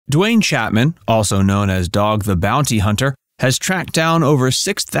Dwayne Chapman, also known as Dog the Bounty Hunter, has tracked down over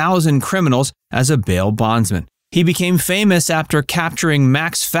 6,000 criminals as a bail bondsman. He became famous after capturing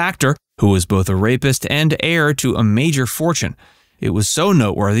Max Factor, who was both a rapist and heir to a major fortune. It was so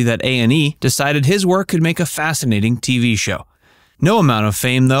noteworthy that A&E decided his work could make a fascinating TV show. No amount of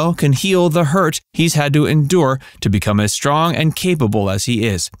fame, though, can heal the hurt he's had to endure to become as strong and capable as he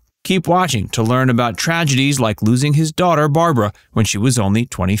is. Keep watching to learn about tragedies like losing his daughter Barbara when she was only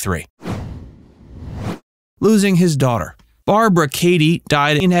 23. Losing his daughter. Barbara Katie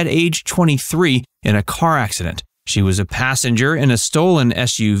died at age 23 in a car accident. She was a passenger in a stolen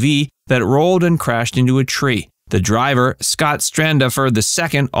SUV that rolled and crashed into a tree. The driver, Scott Strandafer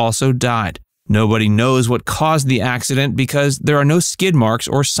II, also died. Nobody knows what caused the accident because there are no skid marks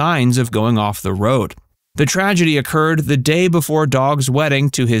or signs of going off the road. The tragedy occurred the day before Dog's wedding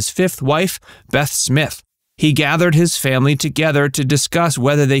to his fifth wife, Beth Smith. He gathered his family together to discuss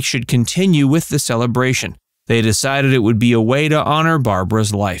whether they should continue with the celebration. They decided it would be a way to honor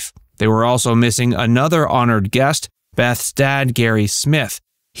Barbara's life. They were also missing another honored guest, Beth's dad, Gary Smith.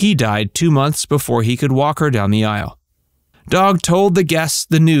 He died 2 months before he could walk her down the aisle. Dog told the guests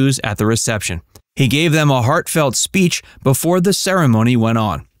the news at the reception. He gave them a heartfelt speech before the ceremony went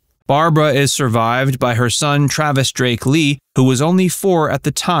on. Barbara is survived by her son Travis Drake Lee, who was only 4 at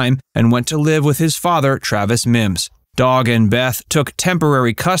the time and went to live with his father, Travis Mims. Dog and Beth took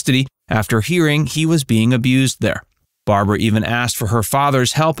temporary custody after hearing he was being abused there. Barbara even asked for her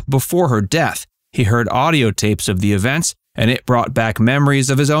father's help before her death. He heard audio tapes of the events, and it brought back memories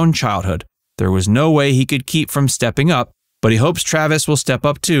of his own childhood. There was no way he could keep from stepping up, but he hopes Travis will step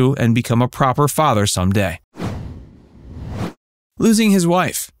up too and become a proper father someday. Losing his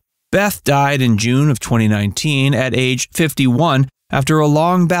wife. Beth died in June of 2019 at age 51 after a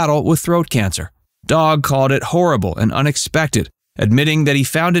long battle with throat cancer. Dog called it horrible and unexpected, admitting that he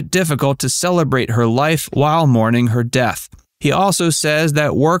found it difficult to celebrate her life while mourning her death. He also says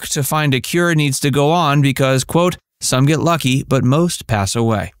that work to find a cure needs to go on because, quote, some get lucky, but most pass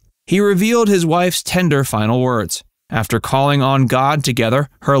away. He revealed his wife's tender final words. After calling on God together,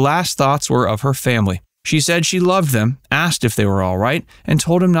 her last thoughts were of her family. She said she loved them, asked if they were all right, and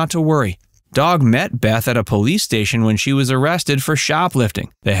told him not to worry. Dog met Beth at a police station when she was arrested for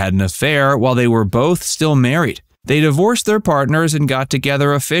shoplifting. They had an affair while they were both still married. They divorced their partners and got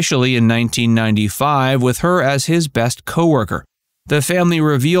together officially in 1995 with her as his best coworker. The family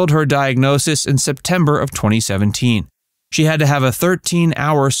revealed her diagnosis in September of 2017. She had to have a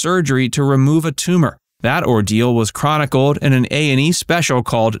 13-hour surgery to remove a tumor. That ordeal was chronicled in an A&E special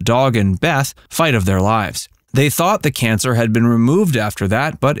called Dog and Beth, Fight of Their Lives. They thought the cancer had been removed after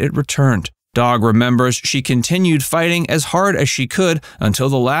that, but it returned. Dog remembers she continued fighting as hard as she could until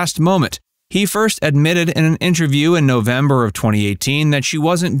the last moment. He first admitted in an interview in November of 2018 that she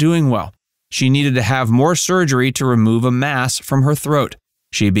wasn't doing well. She needed to have more surgery to remove a mass from her throat.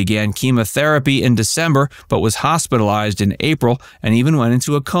 She began chemotherapy in December, but was hospitalized in April and even went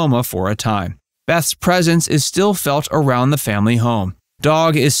into a coma for a time. Beth's presence is still felt around the family home.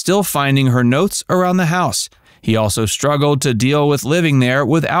 Dog is still finding her notes around the house. He also struggled to deal with living there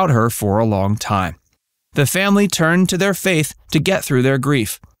without her for a long time. The family turned to their faith to get through their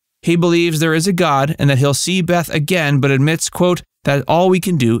grief. He believes there is a God and that he'll see Beth again, but admits, quote, that all we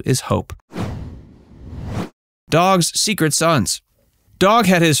can do is hope. Dog's secret sons. Dog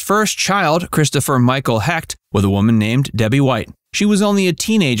had his first child, Christopher Michael Hecht, with a woman named Debbie White. She was only a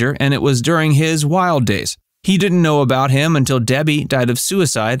teenager, and it was during his wild days. He didn't know about him until Debbie died of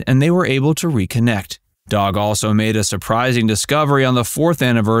suicide, and they were able to reconnect. Dog also made a surprising discovery on the 4th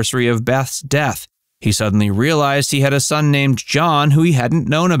anniversary of Beth's death. He suddenly realized he had a son named John who he hadn't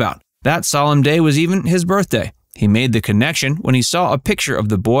known about. That solemn day was even his birthday. He made the connection when he saw a picture of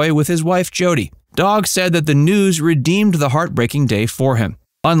the boy with his wife Jody. Dog said that the news redeemed the heartbreaking day for him.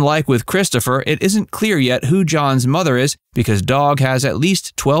 Unlike with Christopher, it isn't clear yet who John's mother is because Dog has at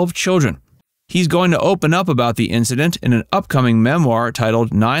least 12 children. He's going to open up about the incident in an upcoming memoir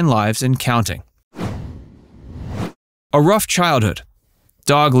titled 9 Lives and Counting. A rough childhood.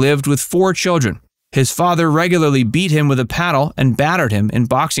 Dog lived with 4 children. His father regularly beat him with a paddle and battered him in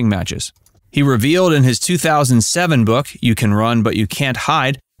boxing matches. He revealed in his 2007 book, You Can Run But You Can't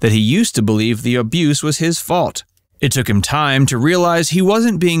Hide, that he used to believe the abuse was his fault. It took him time to realize he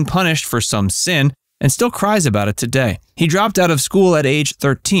wasn't being punished for some sin and still cries about it today. He dropped out of school at age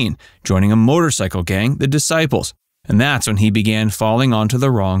 13, joining a motorcycle gang, the Disciples, and that's when he began falling onto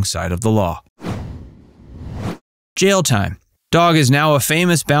the wrong side of the law. Jail time. Dog is now a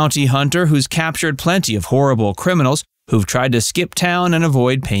famous bounty hunter who's captured plenty of horrible criminals who've tried to skip town and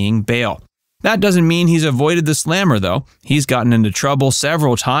avoid paying bail. That doesn't mean he's avoided the slammer, though. He's gotten into trouble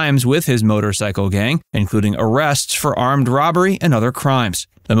several times with his motorcycle gang, including arrests for armed robbery and other crimes.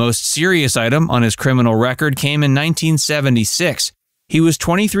 The most serious item on his criminal record came in 1976. He was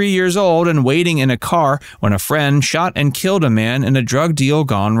 23 years old and waiting in a car when a friend shot and killed a man in a drug deal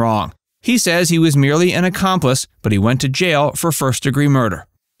gone wrong. He says he was merely an accomplice, but he went to jail for first-degree murder.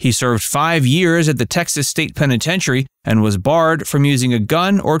 He served 5 years at the Texas State Penitentiary and was barred from using a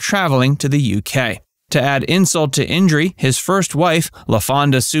gun or traveling to the UK. To add insult to injury, his first wife,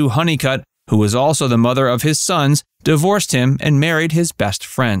 LaFonda Sue Honeycutt, who was also the mother of his sons, divorced him and married his best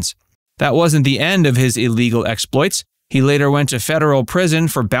friends. That wasn't the end of his illegal exploits. He later went to federal prison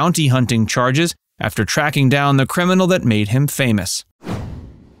for bounty hunting charges after tracking down the criminal that made him famous.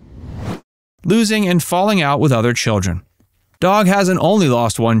 Losing and falling out with other children. Dog hasn't only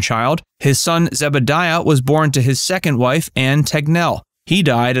lost one child. His son Zebediah was born to his second wife, Ann Tegnell. He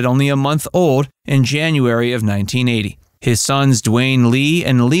died at only a month old in January of 1980. His sons Dwayne Lee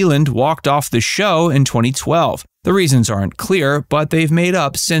and Leland walked off the show in 2012. The reasons aren't clear, but they've made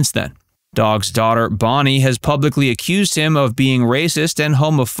up since then. Dog's daughter Bonnie has publicly accused him of being racist and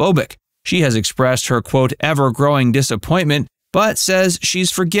homophobic. She has expressed her, quote, ever-growing disappointment, but says she's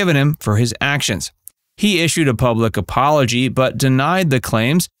forgiven him for his actions. He issued a public apology but denied the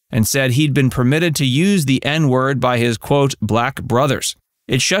claims and said he'd been permitted to use the N-word by his, quote, black brothers.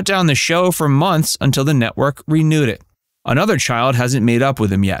 It shut down the show for months until the network renewed it. Another child hasn't made up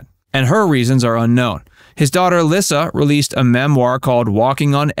with him yet, and her reasons are unknown. His daughter Lissa released a memoir called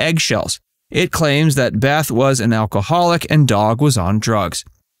Walking on Eggshells. It claims that Beth was an alcoholic and Dog was on drugs.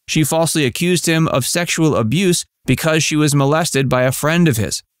 She falsely accused him of sexual abuse because she was molested by a friend of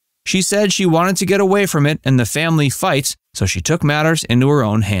his. She said she wanted to get away from it and the family fights, so she took matters into her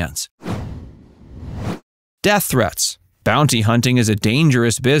own hands. Death threats. Bounty hunting is a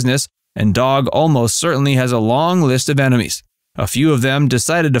dangerous business, and Dog almost certainly has a long list of enemies. A few of them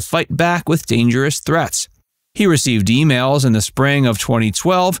decided to fight back with dangerous threats. He received emails in the spring of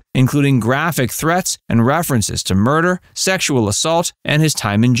 2012, including graphic threats and references to murder, sexual assault, and his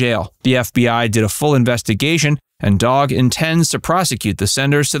time in jail. The FBI did a full investigation, and Dog intends to prosecute the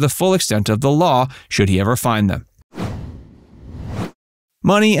senders to the full extent of the law should he ever find them.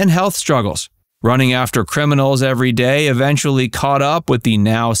 Money and health struggles. Running after criminals every day eventually caught up with the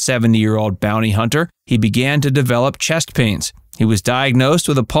now 70-year-old bounty hunter. He began to develop chest pains. He was diagnosed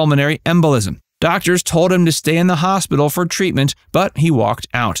with a pulmonary embolism. Doctors told him to stay in the hospital for treatment, but he walked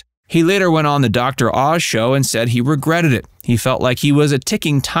out. He later went on the Dr. Oz show and said he regretted it. He felt like he was a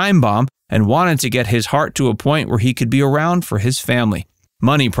ticking time bomb and wanted to get his heart to a point where he could be around for his family.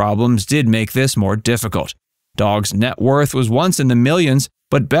 Money problems did make this more difficult. Dog's net worth was once in the millions,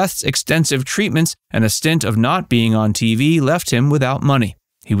 but Beth's extensive treatments and a stint of not being on TV left him without money.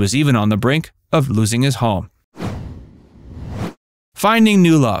 He was even on the brink of losing his home. Finding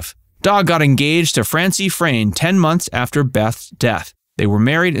new love. Dog got engaged to Francie Frayne 10 months after Beth's death. They were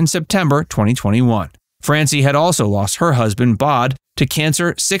married in September 2021. Francie had also lost her husband, Bod, to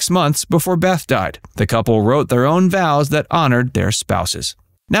cancer 6 months before Beth died. The couple wrote their own vows that honored their spouses.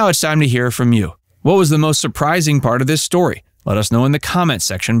 Now it's time to hear from you. What was the most surprising part of this story? Let us know in the comments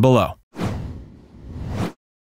section below.